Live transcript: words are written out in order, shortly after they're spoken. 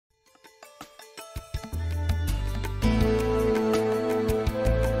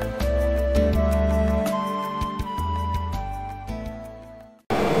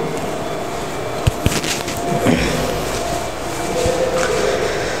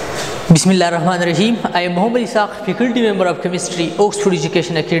Bismillahirrahmanirrahim. I am Mohammad Isaaq, faculty member of chemistry, Oxford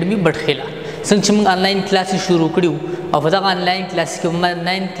Education Academy, Badkhela. څنګه چې موږ آنلاین کلاسز شروع کړیو او په دغه آنلاین کلاس کې موږ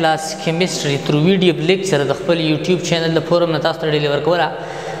آنلاین کلاس کیمستري تر ویډیو لیکچر د خپل یوټیوب چینل د فورم نه تاسو ته ډیلیور کوله.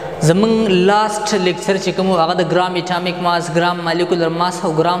 زموږ لاست لیکچر چې کوم هغه د ګرام اټامیک ماس، ګرام مالیکولر ماس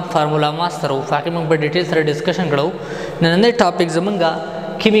او ګرام فارمولا ماس سره و. فاقي موږ په ډیټیل سره ډسکشن کړو. نننی ټاپک زموږ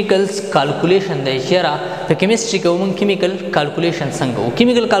chemicals calculation دی. چیرې په کیمستري کې موږ chemical calculation څنګه وو.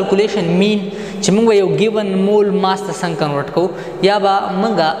 chemical calculation mean چې موږ یو given mole mass ته څنګه کنورټ کوو یا به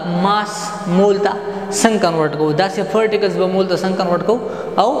موږ mass mole ته څنګه کنورټ کوو. داسې particles به mole ته څنګه کنورټ کوو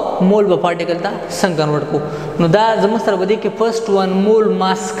او mole به particle ته څنګه کنورټ کوو. نو دا زموږ سره به دی کې first one mole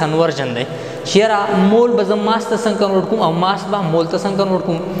mass conversion دی. چیرې mole به زم mass ته څنګه کنورټ کوم او mass به mole ته څنګه کنورټ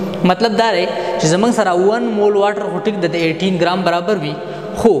کوم. مطلب دا دی چې زموږ سره 1 mole water خو ټیک د 18 ګرام برابر وي،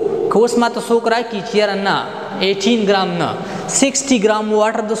 خو که اوس ما ته څوک راکړي چې یاره نه 18 ګرام نه 60 ګرام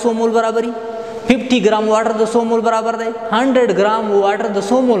واټر د 100 مول برابر وي، 50 ګرام واټر د 100 مول برابر دی، 100 ګرام واټر د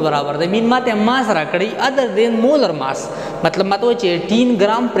 100 مول برابر دی. مین ما ته ماس راکړي ادر دین مولر ماس. مطلب ما ته وایي چې 18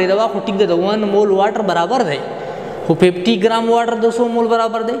 ګرام پرې دوا خو ټیک د 1 مول واټر برابر دی، خو 50 ګرام واټر د 100 مول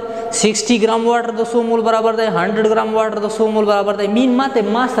برابر دی، 60 ګرام واټر د 100 مول برابر دی، 100 ګرام واټر د 100 مول برابر دی. مین ما ته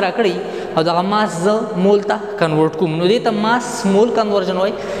ماس راکړي او دغه ماس زه مول ته کنورټ کوم، نو دې ته ماس مول کنورژن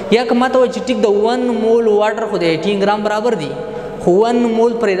وایي. یا که ما ته وایي چې ټیک د 1 مول واټر خو د 18 ګرام برابر دی، خو 1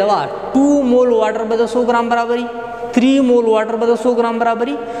 مول پرې دوا 2 مول واټر به د 100 ګرام برابري، 3 مول واټر به د 100 ګرام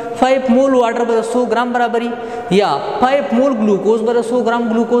برابري، 5 مول واټر به د 100 ګرام برابري، یا 5 مول ګلوکوز به د 100 ګرام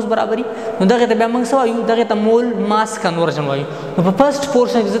ګلوکوز برابري. نو دغه ته بیا موږ څه وایو؟ دغه ته مول ماس کنورژن وایو. نو په فرست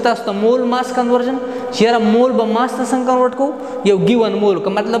پورشن کې زه تاسو ته مول ماس کنورژن چیرې مول به ماس ته څنګه کنورټ کوو. یو ګیون مول که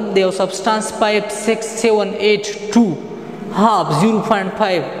مطلب د یو سبسټانس 5 6 7 8 2 half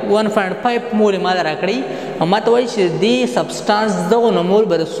 0.5 1.5 مول ما راکړي او ما ته وایي چې دې سبسټانس دغه نه مول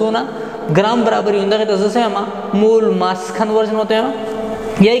به د 100 ګرام برابر وي. دغه ته زه څه وایم؟ مول ماس کنورژن وته وایم.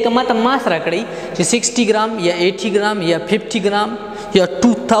 یا که ما ته ماس راکړي چې 60 ګرام یا 80 ګرام یا 50 ګرام یا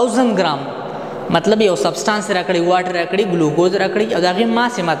 2000 ګرام، مطلب یو سبسټانس راکړي، واټر راکړي، ګلوکوز راکړي او دغه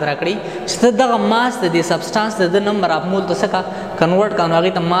ماس یې ماته راکړي چې دغه ماس د دې سبسټانس د نمبر اف مول ته څه کنورټ کړو، هغه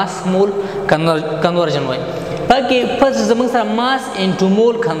ته ماس مول کنورژن وایي. پکې فرست زموږ سره ماس انټو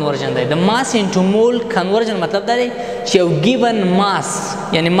مول کنورژن دی. د ماس انټو مول کنورژن مطلب دا دی چې یو ګیون ماس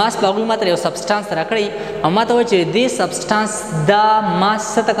یعنی ماس په هغوی ماته یو سبسټانس راکړي او ماته وایي چې دې سبسټانس دا ماس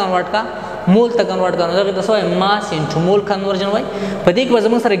څه ته کنورټ کا؟ مول ته کنورټ کړو. دغه ته څه وایي؟ ماس انټو مول کنورژن وایي. په دې کې به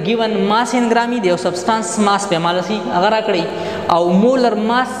زموږ سره ګیون ماس ان ګرامي دی، یو سبسټانس ماس په ماله سي هغه راکړي او مولر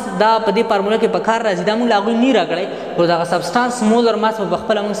ماس دا په دې فارموله کې په کار راځي. دا موږ لا هغوی نه راکړی، خو دغه سبسټانس مولر ماس په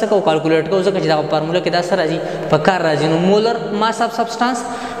خپله موږ څه کوو؟ کالکولیټ کوو، ځکه چې دغه فارموله کې دا څه راځي؟ په کار راځي. نو مولر ماس اف سبسټانس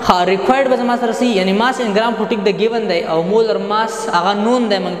ریکوایرډ به زما سره سي یعنی ماس ان ګرام خو ټیک د ګیون دی او مولر ماس هغه نون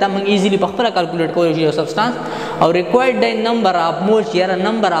دی، موږ ته موږ ایزیلی په خپله کالکولیټ کولی شو یو سبسټانس. او ریکوایرډ دی نمبر اف مول چې یاره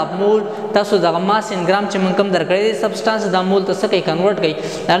نمبر اف مول تاسو دغه ماس ان ګرام چې موږ کوم درکړی دی سبسټانس دا مول ته څه کوي؟ کنورټ کوي.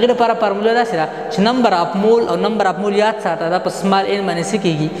 د هغې لپاره فارموله داسې ده چې نمبر اف مول او نمبر اف مول یاد ساته دا په سمال ان باندې څه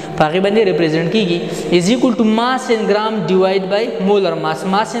کېږي؟ په هغې باندې ریپرزینټ کېږي از ایکول ټو ماس ان ګرام ډیوایډ بای مولر ماس.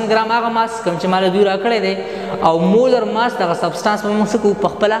 ماس ان ګرام هغه ماس کوم چې ماله دوی راکړی دی او مولر ماس دغه سبسټانس به موږ څه کوو؟ په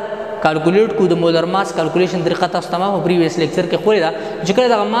خپله کالکولیټ کو. د مولر ماس کالکولیشن طریقه تاسو ته ما په پریویس لیکچر کې ښوولې ده چې کله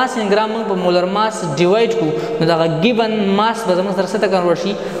دغه ماس ان ګرام موږ په مولر ماس ډیوایډ کو نو دغه ګیون ماس به زموږ سره څه ته کنورټ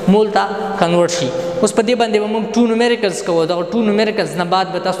شي؟ مول ته کنورټ شي. اوس په دې باندې به موږ 2 نومیریکلز کوو. دغه 2 نومیریکلز نه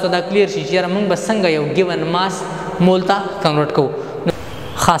بعد به تاسو ته دا کلیر شي چې یاره موږ به څنګه یو ګیون ماس مول ته کنورټ کوو.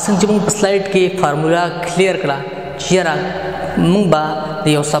 خاص چې موږ په سلایډ کې فارموله کلیر کړه چې یاره موږ به د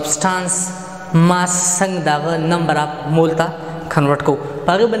یو سبسټانس ماس څنګه دغه نمبر اف مول ته کنورټ کوو.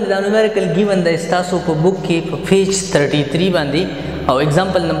 په هغې باندې دا نومیریکل ګیون دی ستاسو په بک کې په پیج 33 باندې او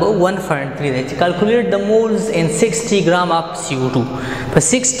ایگزامپل نمبر 1.3 دی چې کالکولیټ د مولز ان 60 ګرام اف CO2. په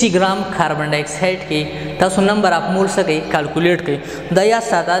 60 ګرام کاربن ډای اکساید کې تاسو نمبر اف مول څه کوئ؟ کالکولیټ کوئ. دا یاد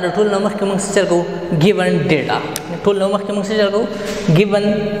ساته د ټول نه مخکې موږ څه چل کوو؟ ګیون ډیټا. ټول نه مخکې موږ څه چل کوو؟ ګیون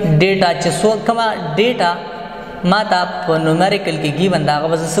ډیټا چې کومه ډیټا ما ته په نومیریکل کې ګیون دا هغه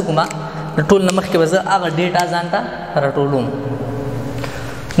به زه څه کوم؟ ټول نه مخکې به زه هغه ډیټا ځان ته راټولوم.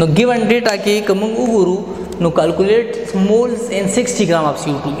 نو ګیون ډیټا کې که موږ وګورو نو کالکولیټ مولز ان 60 ګرام اف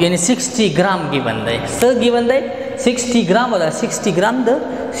CO2 یعنی 60 ګرام ګیون دی. څه ګیون دی؟ 60 ګرام او دا 60 ګرام د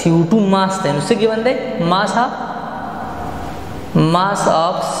CO2 ماس دی. نو څه ګیون دی؟ ماس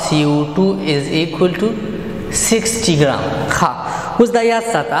اف CO2 از ایکول ټو 60 ګرام. ها اوس دا یاد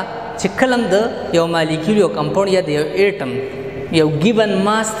ساته چې کله د یو مالیکول یو کمپاوند یا د یو ایټم یو ګیون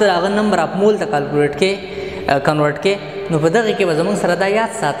ماس ته هغه نمبر اف مول ته کالکولیټ کې کنورټ کې نو په دغه کې به زموږ سره دا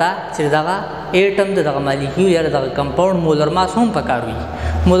یاد ساته چې دغه ایټم دغه مالیکول یا دغه کمپاوند مولر ماس هم پکار وي.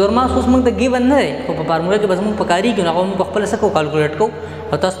 مولر ماس اوس موږ ته ګیون نه دی خو په فارموله کې بس موږ په کاري کې نو هغه موږ په خپل څه کو کالکولیټ کوو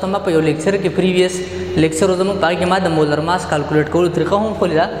او تاسو ته ما په یو لیکچر کې پریویس لیکچر زموږ پای کې ما د مولر ماس کالکولیټ کولو طریقه هم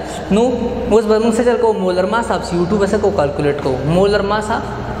خولې ده نو اوس به موږ څه چل کوو مولر ماس اف CO2 بس کو کالکولیټ کوو مولر ماس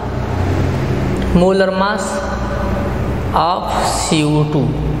اف CO2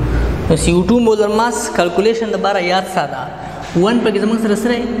 نو CO2 مولر ماس کالکولیشن د بارا یاد ساده 1 پکې زموږ سره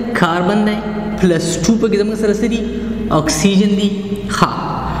سره کاربن دی پلس 2 پکې زموږ سره سره اکسیجن دی ها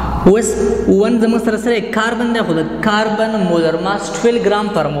اوس 1 زموږ سره سره کاربن دی خو د کاربن مولر ماس 12 ګرام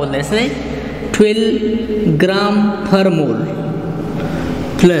پر مول دی سره 12 ګرام پر مول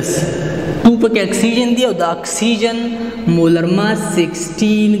پلس 2 پکې اکسیجن دی او د اکسیجن مولر ماس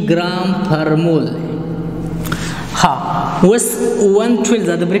 16 ګرام پر مول دی ها اوس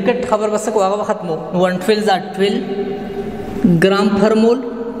 112 د بریکټ خبر بس کو هغه ختمو 112 ګرام پر مول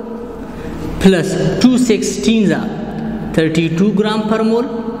پلس 216 32 ګرام پر مول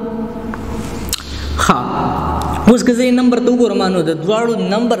ها اوس که زه نمبر ته وګورم نو د دواړو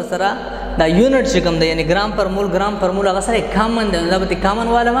نمبر سره دا یونټ چې کوم دی یعنی ګرام پر مول هغه سره کامن دی دا به کامن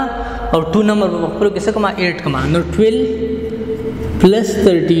والا ما او 2 نمبر په خپل کې څه کما 8 کما نو 12 پلس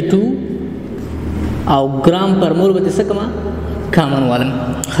 32 او ګرام پر مول به څه کما کامن والا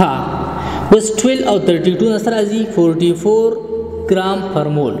ها اوس 12 او 32 سره راځي 44 ګرام پر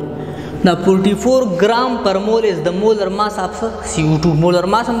مول Now 44 gram per mole is the molar mass of CO2. Molar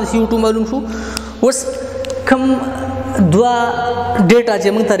mass هم د CO2 معلوم شو. اوس کوم دوا ډیټا چې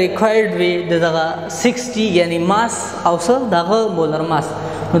موږ ته ریکوایرډ وي دغه 60 یعنی ماس او څه دغه مولر ماس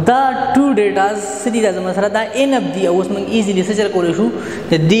دا ټو ډیټاز سړي د مسره دا ان اف دی اوس موږ ایزیلی سچر کولای شو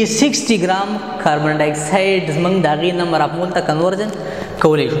د 60 ګرام کاربن ډای اکساید موږ دغه نمبر اف مول ته کنورژن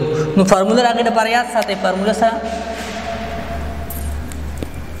کولای شو نو فارمولا راغی د پاره یاد ساتي فارمولا سره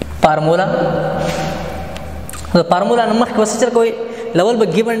فارمولا نه مخکې وسچر کوي لول به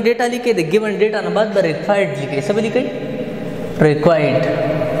ګیون ډیټا لیکي د ګیون ډیټا نه بعد به ریکوایرډ لیکي څه به لیکي ریکوایرډ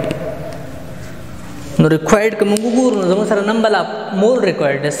نو ریکوایرډ کوم وګورو نو زموږ سره نمبر اف مول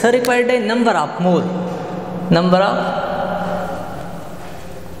ریکوایرډ سر ریکوایرډ دی نمبر اف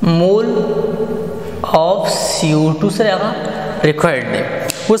مول اف CO2 سره هغه ریکوایرډ دی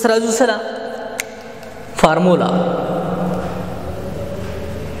اوس راځو سره فارمولا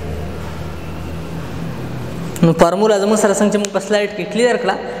نو فارمولا زموږ سره څنګه چې موږ په سلایډ کې کلیر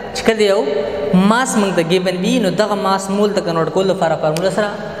کړه چې کله یو ماس موږ ته ګیون وي نو دغه ماس مول ته کنورټ کول لپاره فارمولا سره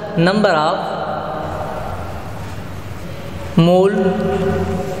نمبر اف مول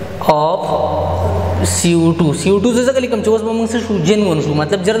اف CO2 څه کلی کوم چې اوس به موږ څه شو جنون شو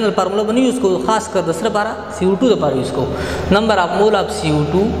مطلب جرنل فارمولا باندې یوز کوو خاص کر د سره لپاره CO2 لپاره یوز کوو نمبر اف مول اف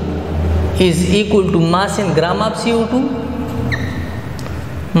CO2 is equal to mass in gram of CO2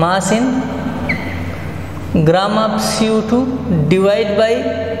 mass in gram of CO2 divided by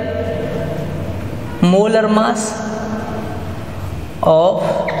molar mass of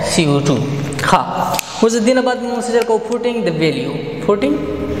CO2 ها اوس د دینه بعد موږ سره کو putting the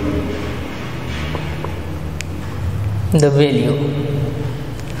value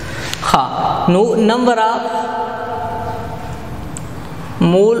ها نو number of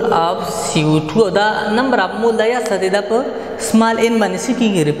mole of CO2 دا number of mole دا یا ساده دا په small n باندې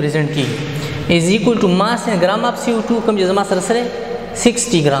سکیږي represent کیږي is equal to mass in gram of CO2 کوم چې زما سره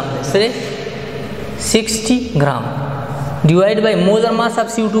 60 ګرام دی سره 60 ګرام divide by molar mass of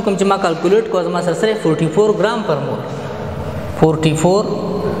CO2 کوم چې ما کیلکولیټ کو زما سره 44 ګرام پر مول 44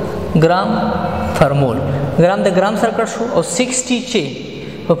 ګرام پر مول ګرام د ګرام سره کټ شو او 60 چې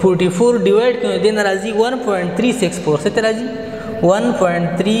په 44 ډیوایډ کړو د ناراضي 1.364 څه راځي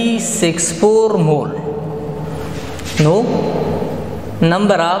 1.364 مول نو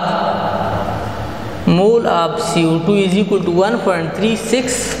number of mole of CO2 is equal to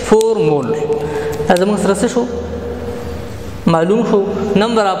 1.364 mole از موږ سره شو معلوم شو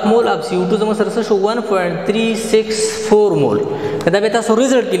number of mole of CO2 زموږ سره شو 1.364 mole کدا به تاسو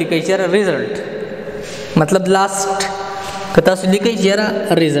ریزلټ کې لیکئ چې ریزلټ مطلب لاست کدا تاسو لیکئ چې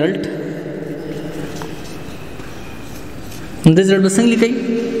ریزلټ څنګه لیکئ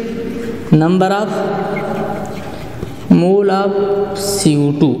number of mole of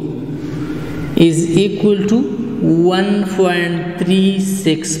CO2 is equal to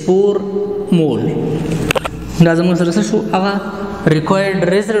 1.364 mole دا زموږ سره شو هغه required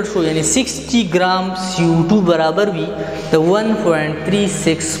result شو یعنی 60 ګرام CO2 برابر وي د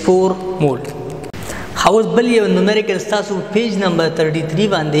 1.364 mole هاوس بل یو نومریکل تاسو پیج نمبر 33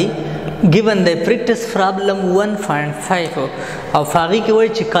 باندې given the practice problem 1.5 او فاغي کې وایي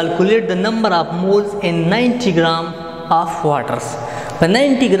چې calculate the number of moles in 90 gram of waters په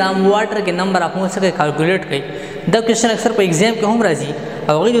 90 ګرام واټر کې نمبر اپ موږ څنګه کیلکولیټ کړئ دا کوېشن اکثر په ایگزام کې هم راځي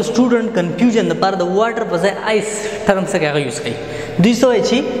او هغه د سټوډنټ کنفیوژن لپاره د واټر په ځای آیس ټرم څخه هغه یوز کوي دوی څه وایي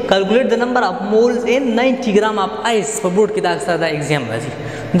چې کیلکولیټ د نمبر اف مولز ان 90 ګرام اف آیس په بورډ کې دا اکثر دا ایگزام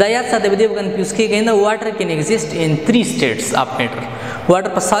راځي دا یاد ساته به دې کنفیوز کیږي نه واټر کین ایگزیسټ ان 3 سټیټس اف میټر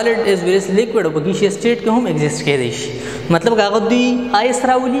واټر په سالډ از ویریس لیکوډ او په ګیشیس سټیټ کې هم ایگزیسټ کېدای شي مطلب هغه دوی آیس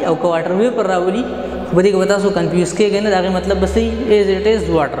راولي او واټر ویپر راولي په دې کې تاسو کنفیوز کېږئ نه دا غي مطلب بس ایز اٹ از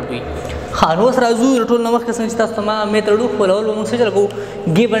واټر وي خانو سره راځو ټول نو وخت څنګه تاسو ما میتھډ خپلول موږ څه چلو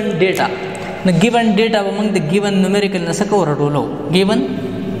ګیون ډیټا نو ګیون ډیټا به موږ د ګیون نومریکل نه څه ورټولو ګیون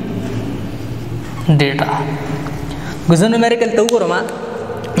ډیټا ګزن نومریکل ته وګورم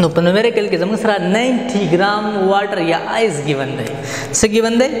نو په نومریکل کې زموږ سره 90 ګرام واټر یا آیس ګیون دی څه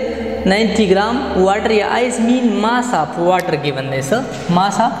ګیون دی 90 ګرام واټر یا آیس مین ماس اف واټر ګیون دی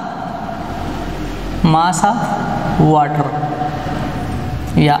څه mass of water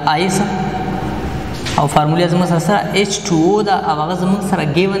یا آیس او فارمولا زموږ سره H2O دا او هغه زموږ سره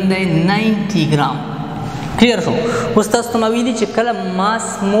ګیون دی 90 ګرام کلیر شو اوس تاسو ته ویلي چې کله ماس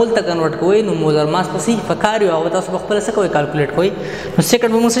مول ته کنورټ کوئ نو مولر ماس پسې فکار یو او تاسو خپل څه کوئ کیلکولیټ کوئ نو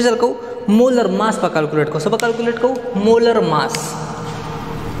سیکنډ به موږ څه چل کوو مولر ماس په کیلکولیټ کوو څه په کیلکولیټ کوو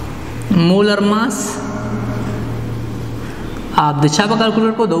مولر ماس आप د چا په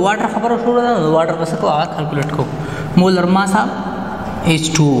کیلکولیټ کو د واټر خبره شروع ده د واټر په څه کو هغه کیلکولیټ کو مولر ماس اف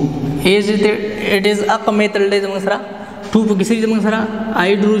H2O از اٹ از ا میتھډ دی زموږ سره 2 په کیسه زموږ سره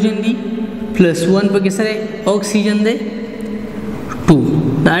هایدروجن دی پلس 1 په کیسه اکسیجن دی 2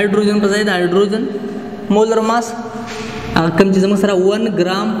 د هایدروجن په ځای د هایدروجن مولر ماس هغه کوم چې زموږ سره 1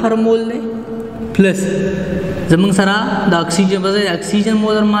 ګرام پر مول دی پلس زموږ سره د اکسیجن په ځای د اکسیجن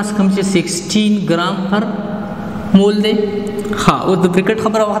مولر ماس کوم چې 16 ګرام پر مول دی ها او د کرکټ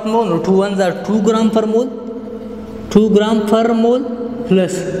خبره وخت مو نو 2 1 are 2 ګرام پر مول 2 ګرام پر مول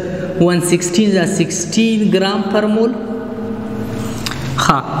پلس 116 are 16 ګرام پر مول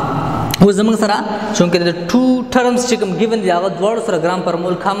ها و زموږ سره چونکه د 2 ټرمز چې کوم ګیون دی هغه دواړو سره ګرام پر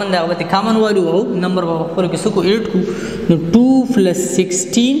مول کامن دی هغه ته کامن والو او نمبر په خپل کې سکو 8 کو نو 2 plus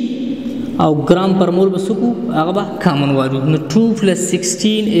 16 او ګرام پر مول به سکو هغه به کامن والو نو 2 plus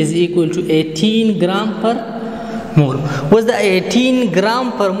 16 is equal to 18 ګرام پر مول اوس د 18 ګرام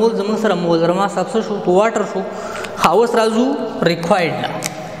پر مول زموږ سره مولر ماس اف شو په واټر شو اوس راځو ریکوایرډ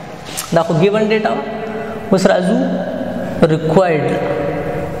دا خو ګیون ډیټا اوس راځو ریکوایرډ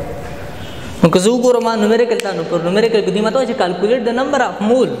نو که زه وګورم نومریکل ته نو پر نومریکل کې دی ماته چې کیلکولیټ د نمبر اف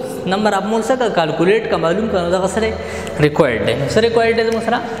مول څه کیلکولیټ کا معلوم کړو دا سره ریکوایرډ دی سره ریکوایرډ دی زموږ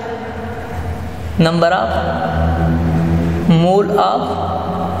سره نمبر اف مول اف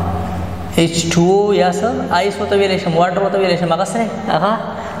H2O یا څه آیس وته ویل شم واټر وته ویل شم هغه څه هغه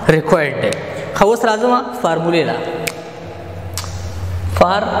ریکوایرډ دی خو اوس راځم فارموله لا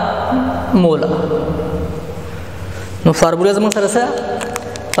فارمولا نو فارمولا زموږ سره څه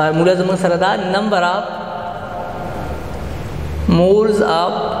فارمولا زموږ سره دا نمبر اف مولز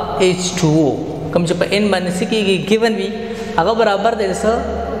اف H2O کوم چې په n باندې سکیږي ګیون وی هغه برابر دی څه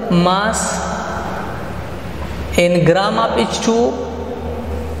ماس in gram of H2O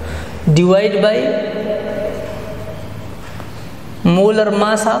divide by molar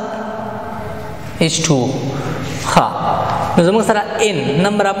mass of H2O ها نو زموږ سره n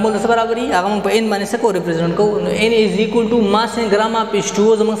نمبر اف مول سره برابرۍ هغه موږ په n باندې څه کو ریپرزینټ کوو نو n is equal to mass in gram of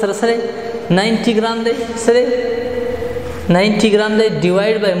H2O زموږ سره سره 90 ګرام دی سره 90 ګرام دی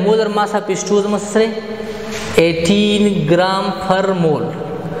divide by molar mass of H2O زموږ سره 18 ګرام پر مول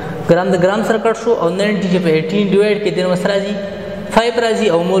ګرام د ګرام سره کټ شو او 90 په 18 ډیوایډ کې د مسره راځي 5 راځي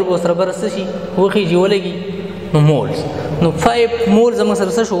او مول به سره برس شي وخی جوړلګي نو مولز نو 5 مول زموږ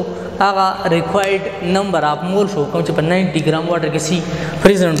سره شو هغه ریکوایرډ نمبر اف مول شو کوم چې په 90 ګرام واټر کې سي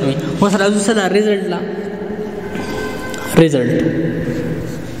پریزنټ وي اوس راځو سره ریزلټ لا ریزلټ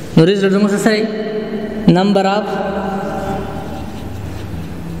نو ریزلټ زموږ سره نمبر اف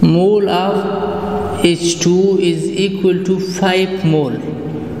mole of H2O is equal to 5 mole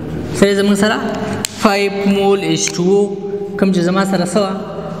سره زموږ سره 5 mole H2O کوم چې زما سره سوا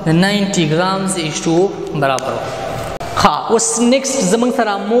 90 grams H2O برابر ها اوس نیکسٹ زموږ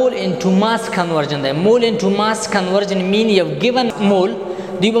سره mole into mass conversion دی mole into mass conversion mean یو given mole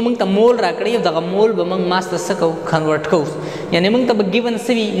دوی به موږ ته مول راکړي او دغه مول به موږ ماس ته څه کوو کنورټ کوو یعنی موږ ته به ګیون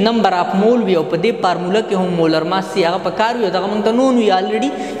سوي نمبر اف مول وي او په دې فارموله کې هم مولر ماس سي هغه په کار وي او دغه موږ ته نون وي الریډي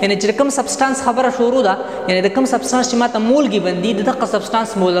یعنی چې کوم سبسټانس خبره شروع ده یعنی د کوم سبسټانس چې ماته مول ګیون دي دغه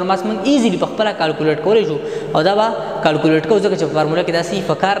سبسټانس مولر ماس موږ ایزیلی په خپله کالکولیټ کولی شو او دا به کالکولیټ کوو ځکه چې فارموله کې داسې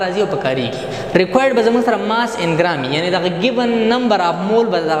په کار راځي او په کارېږي ریکوایرډ به زموږ سره ماس ان ګرام یعنی دغه ګیون نمبر اف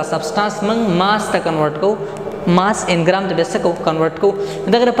مول به دغه سبسټانس موږ ماس ته کنورټ کوو ماس ان ګرام ته بس کو کنورټ کو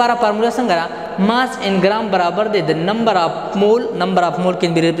دغه لپاره فارمولا څنګه را ماس ان ګرام برابر دی د نمبر اف مول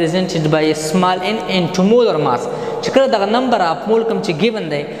کین بی ریپرزینټډ بای سمال ان انټو مولر ماس چې کله دغه نمبر اف مول کوم چې ګیون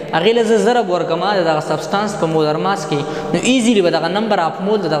دی هغه له ضرب ورکما دغه سبستانس په مولر ماس کې نو ایزیلی به دغه نمبر اف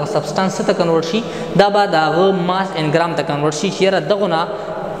مول دغه سبستانس ته کنورټ شي دا به دغه ماس ان ګرام ته کنورټ شي چې را دغه نه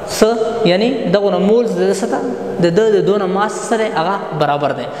یعنی دغه مولز د ستا د دونه ماس سره هغه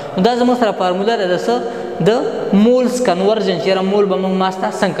برابر دی دا زموږ سره فارمولا ده د مولز کنورژن چې را مول به موږ ماس ته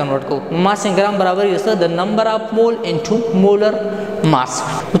څنګه کنورټ کوو ماس ان ګرام برابر یې د نمبر اف مول انټو مولر ماس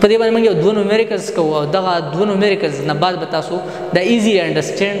په دې باندې موږ یو دوه نومریکلز کوو او دغه دوه نومریکلز نه بعد به تاسو دا ایزی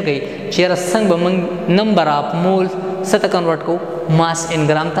انډرسټینډ کړئ چې را څنګه به موږ نمبر اف مول څه ته کنورټ کوو ماس ان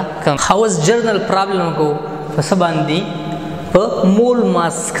ګرام ته هاوس جرنل پرابلم کوو په څه باندې په مول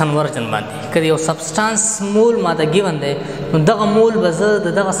ماس کنورژن باندې کله یو سبستانس مول ماته ګیون دی نو دغه مول به زه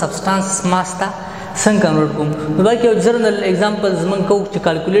دغه سبستانس ماس ته څنګه کنورټ کوم نو باقي یو جرنل اگزامپلز موږ کوو چې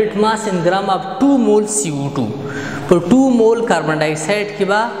کیلکولیټ ماس ان ګرام اف 2 مول CO2 پر 2 مول کاربن ډای اکساید کې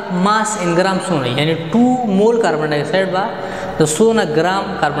به ماس ان ګرام څونه یعنی 2 مول کاربن ډای اکساید به د 100 ګرام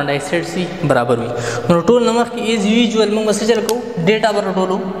کاربن ډای اکساید سي برابر وي نو ټول نمبر کې ایز یوزوال موږ څه چل کوو ډیټا پر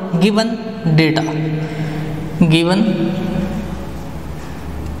ټولو ګیون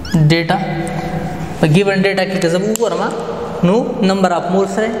ډیټا په ګیون ډیټا کې چې زه وګورم نو نمبر اف مول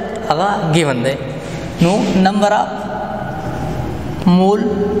سره هغه ګیون دی نو نمبر اف مول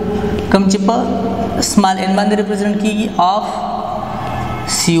کوم چې په سمال ان باندې ریپرزینټ کیږي اف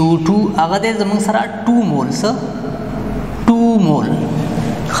CO2 هغه د زموږ سره 2 مول سره 2 مول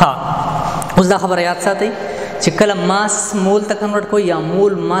ها اوس دا خبره یاد ساتئ چې کله ماس مول ته کنورټ کوي یا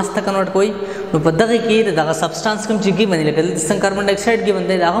مول ماس ته کنورټ کوي نو په دغه کې دغه سبستانس کوم چې ګیون دی لکه د کاربن ډای اکساید ګیون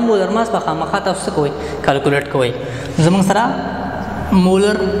دی هغه مولر ماس په خامخا تاسو کوئ کیلکولیټ کوئ زموږ سره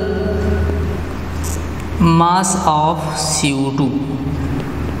مولر ماس اف CO2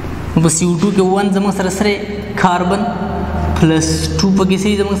 په CO2 کې 1 زموږ سره کاربن پلس 2 په کې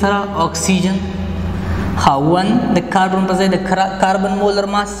سي زموږ سره اکسیجن ها 1 د کاربن په ځای د کاربن مولر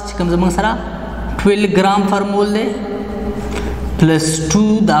ماس چې کوم زموږ سره 12 ګرام پر مول دی پلس 2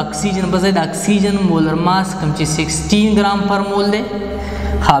 د اکسیجن په ځای د اکسیجن مولر ماس کوم چې 16 ګرام پر مول دی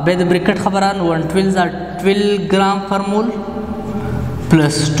ها به د بریکټ خبره 112 ګرام پر مول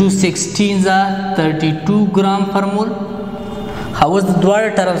پلس 216 32 ګرام پر مول اوس د دواړو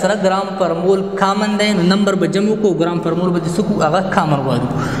طرف سره ګرام پر مول کامن دی نو نمبر به جمع کو ګرام پر مول به څه کو هغه کامن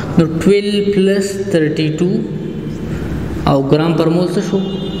غواړو نو 12 پلس 32 او ګرام پر مول څه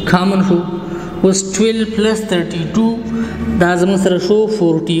شو کامن شو اوس 12 پلس 32 دا زموږ سره شو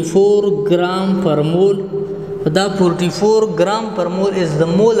 44 ګرام پر مول دا 44 ګرام پر مول از د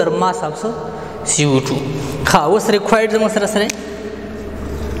مولر ماس اف CO2 ها اوس ریکوایرډ زموږ سره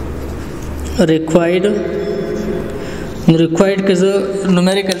ریکوایرډ که زه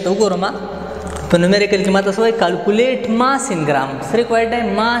نومریکل ته وګورم په نومریکل کې ماته څه وایي کیلکولیټ ماس ان ګرام څه ریکوایرډ دی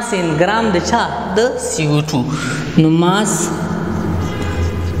ماس ان ګرام د چا د CO2 نو ماس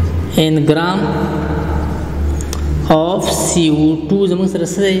ان ګرام of CO2 زموږ سره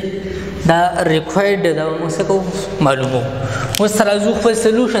څه دی دا ریکوایرډ دی دا موږ څه کوو معلومو اوس سره ځو خپل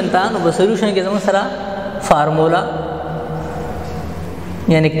سلوشن ته نو په سلوشن کې زموږ سره فارمولا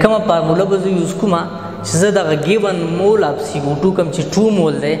یعنی کومه فارمولا به زه یوز کوم چې زه دغه ګیون مول اف CO2 کوم چې 2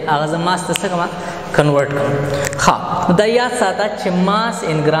 مول دی هغه زه ماس ته څه کوم کنورټ کوم ښه نو دا یاد ساته چې ماس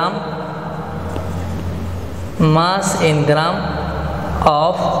ان ګرام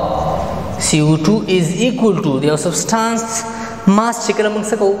of CO2 is equal to the substance mass چې کله موږ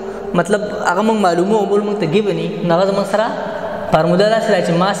څه کوو مطلب هغه موږ معلومو مول موږ ته ګیونی نو هغه موږ سره فارمولا دا سره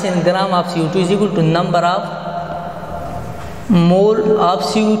چې ماس ان ګرام of CO2 is equal to number of mole of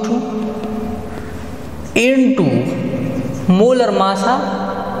CO2 into molar mass of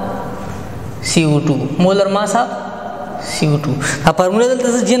CO2 molar mass of CO2 دا فارمولا دلته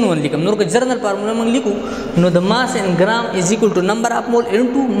زه جنون لیکم نور که جرنل فارمولا موږ لیکو نو د ماس ان ګرام از ایکوال ټو نمبر اف مول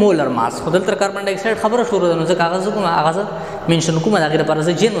انټو مولر ماس خو دلته کاربن ډای اکساید خبره شروع ده نو زه کاغذ کوم هغه منشن کوم دا غیر لپاره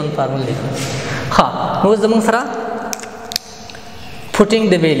زه جنون فارمولا لیکم ها نو زموږ سره putting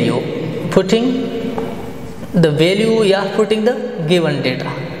the value yeah putting the given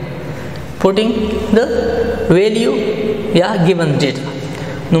data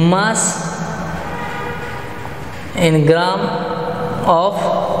no mass in gram of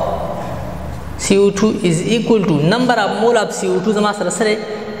CO2 is equal to number of mole of CO2 زما سره سره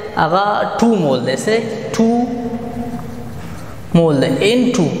هغه 2 مول دی سره 2 مول دی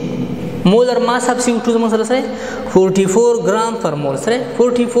into molar mass of CO2 زما سره سره 44 gram per mole سره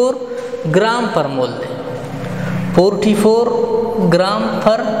 44 gram per mole دی 44 gram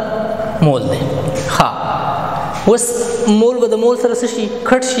per mole دی ها اوس مول به د مول سره څه شي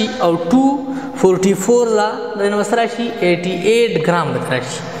کټ شي او 244 لا د سره شي 88 ګرام به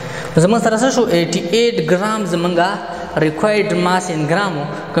راشي زموږ سره څه شو 88 ګرام زمونږه ریکوایرډ ماس ان ګرامو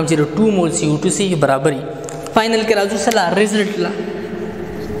کوم چې 2 مول CO2 سي برابري فائنل کې راځو سره ریزلټ لا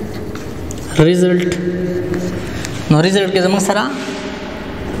ریزلټ نو ریزلټ کې زموږ سره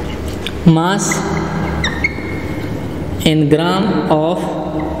mass in gram of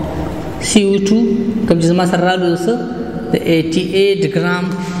CO2 کوم چې زما سره رالو د 88 ګرام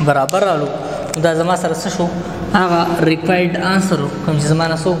برابر رالو دا زما سره څه شو هغه ریکوایرډ انسر کوم چې زما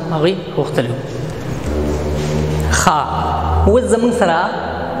نه سو هغه غوښتلو ښه اوس زموږ سره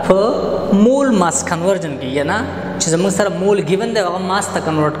په مول ماس کنورژن کې یا نه چې زموږ سره مول ګیون دی هغه ماس ته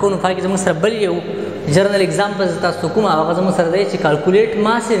کنورټ کوو نو پکې زموږ سره بل یو جرنل اگزامپل تاسو کوم هغه زموږ سره دی چې کیلکولیټ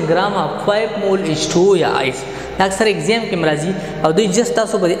ماس ان ګرام اف 5 مول H2O یا آیس اکثر ایگزام کې مرাজি او دوی جست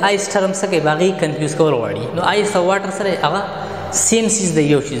تاسو په آیس ټرم سره باغی کنفیوز کول غواړي نو آیس او واټر سره هغه سیم چیز دی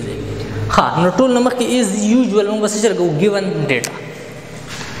یو چیز دی ها نو ټول نمبر کې از یوزوال موږ بس چرګو ګیون ډیټا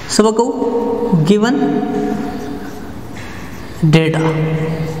سبقو ګیون ډیټا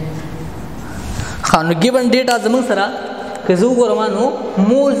ها نو ګیون ډیټا زموږ سره که زه وګورم نو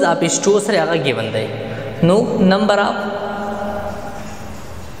مولز اف H2O سره هغه ګیون دی نو نمبر اف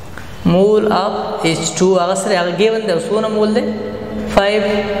مول اف H2O هغه سره هغه ګیون دی څونه مول دی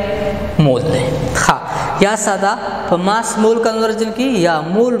 5 مول دی ها یا ساده په ماس مول کنورژن کې یا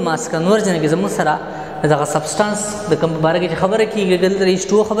مول ماس کنورژن کې زموږ سره دغه سبسټانس د کوم باره کې خبره کیږي دلته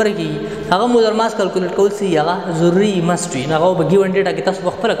H2O خبره کیږي هغه مولر ماس کیلکولیټ کول سي هغه ضروري مست وي هغه به ګیون ډیټا کې تاسو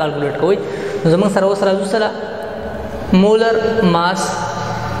خپل کیلکولیټ کوئ زموږ سره وسره molar mass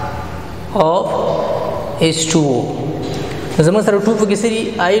of H2O زموږ سره 2 پکې سری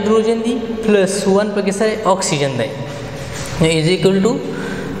هایدروجن دی پلس 1 پکې سره اکسیجن دی is equal to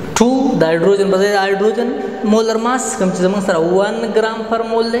 2 د هایدروجن په ځای هایدروجن molar mass کوم چې زموږ سره 1 ګرام پر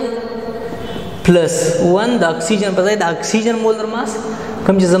مول دی پلس 1 د اکسیجن په ځای د اکسیجن molar mass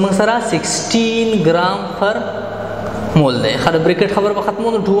کوم چې زموږ سره 16 ګرام پر مول دی خاله بریکټ خبر به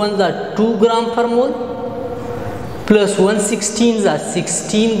ختمو 2 1 2 ګرام پر مول plus 116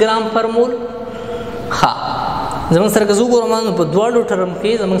 16 gram per mole ها زموږ سره که زه وګورم په دواړو ټرم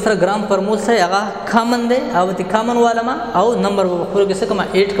کې زموږ سره ګرام پر مول سره هغه کامن دی او د کامن والا ما او نمبر په خپل کې څه کما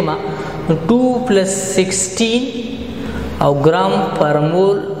 8 کما 2 plus 16 او ګرام پر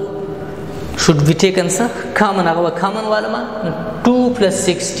مول should be taken څه کامن هغه کامن والا ما 2 plus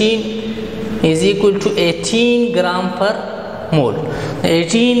 16 is equal to 18 gram per mole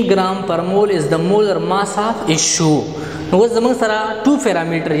 18 gram per mole is the molar mass of H2O نو زموږ سره 2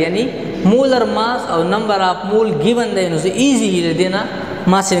 پیرامیټر یعنی molar mass او number of mole given دی نو ایزیلی دینا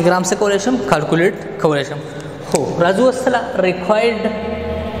mass in gram سے کولای شم کیلکولیټ کولای شم خو راځو اصله ریکوایرډ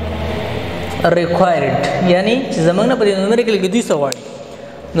یعنی چې زموږ نه په نومریکل کې 200 غواړي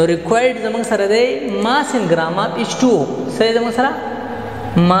نو ریکوایرډ زموږ سره دی mass in gram of H2O سره زموږ سره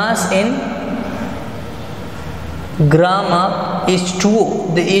mass in gram of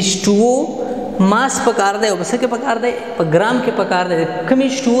H2O د H2O ماس پکار دی او بس کې پکار دی په ګرام کې پکار دی کوم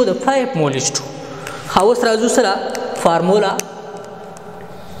H2O د 5 مول H2O هاوس راځو سره فارمولا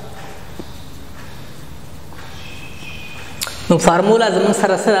نو فارمولا زموږ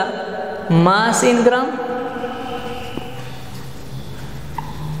سره ماس ان ګرام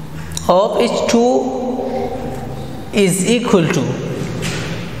of H2O is equal to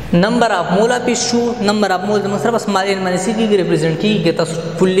number of mole of H2O number of mole زموږ سره بس مالین باندې سیږي ریپرزینټ کیږي تاسو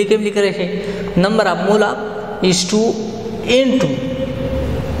فلی کې لیکل شي number of mole of H2O into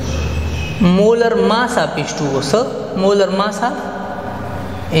molar mass of H2O so molar mass of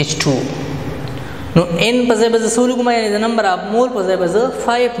H2O نو n په ځای به سولو کوم یعنی د number of mole په ځای به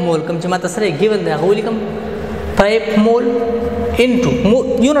 5 mole کوم چې ماته سره ګیون دی هغه ولیکم 5 mole into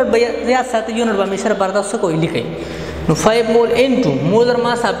یونټ به زیات ساته یونټ به همیشه برداشت کوی لیکي نو 5 mole into molar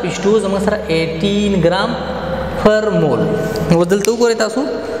mass of H2O زموږ سره 18 ګرام پر مول نو دلته وګورئ تاسو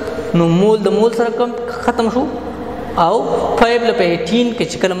نو مول د مول سره ختم شو او 5 له 18 کې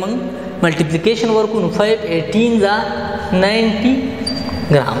چې کله موږ ملټیپلیکیشن ورکو نو 5 18 دا 90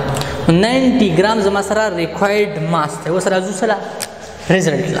 ګرام 90 ګرام زما سره ریکوایرډ ماس ته وسره راځو سره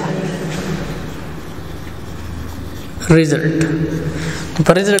ریزلټ لا ریزلټ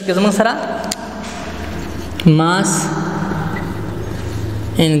په ریزلټ کې زما سره mass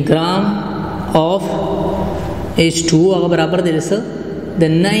in gram of H2O هغه برابر دی سره د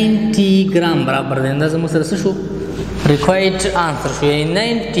 90 ګرام برابر دی دا زموږ سره څه شو ریکوایرډ انسر شو یعنی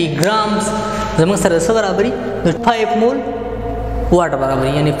 90 ګرامز زموږ سره څه برابري د 5 مول واټر برابر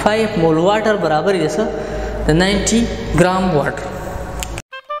یعنی 5 مول واټر برابر دی سره د 90 ګرام واټر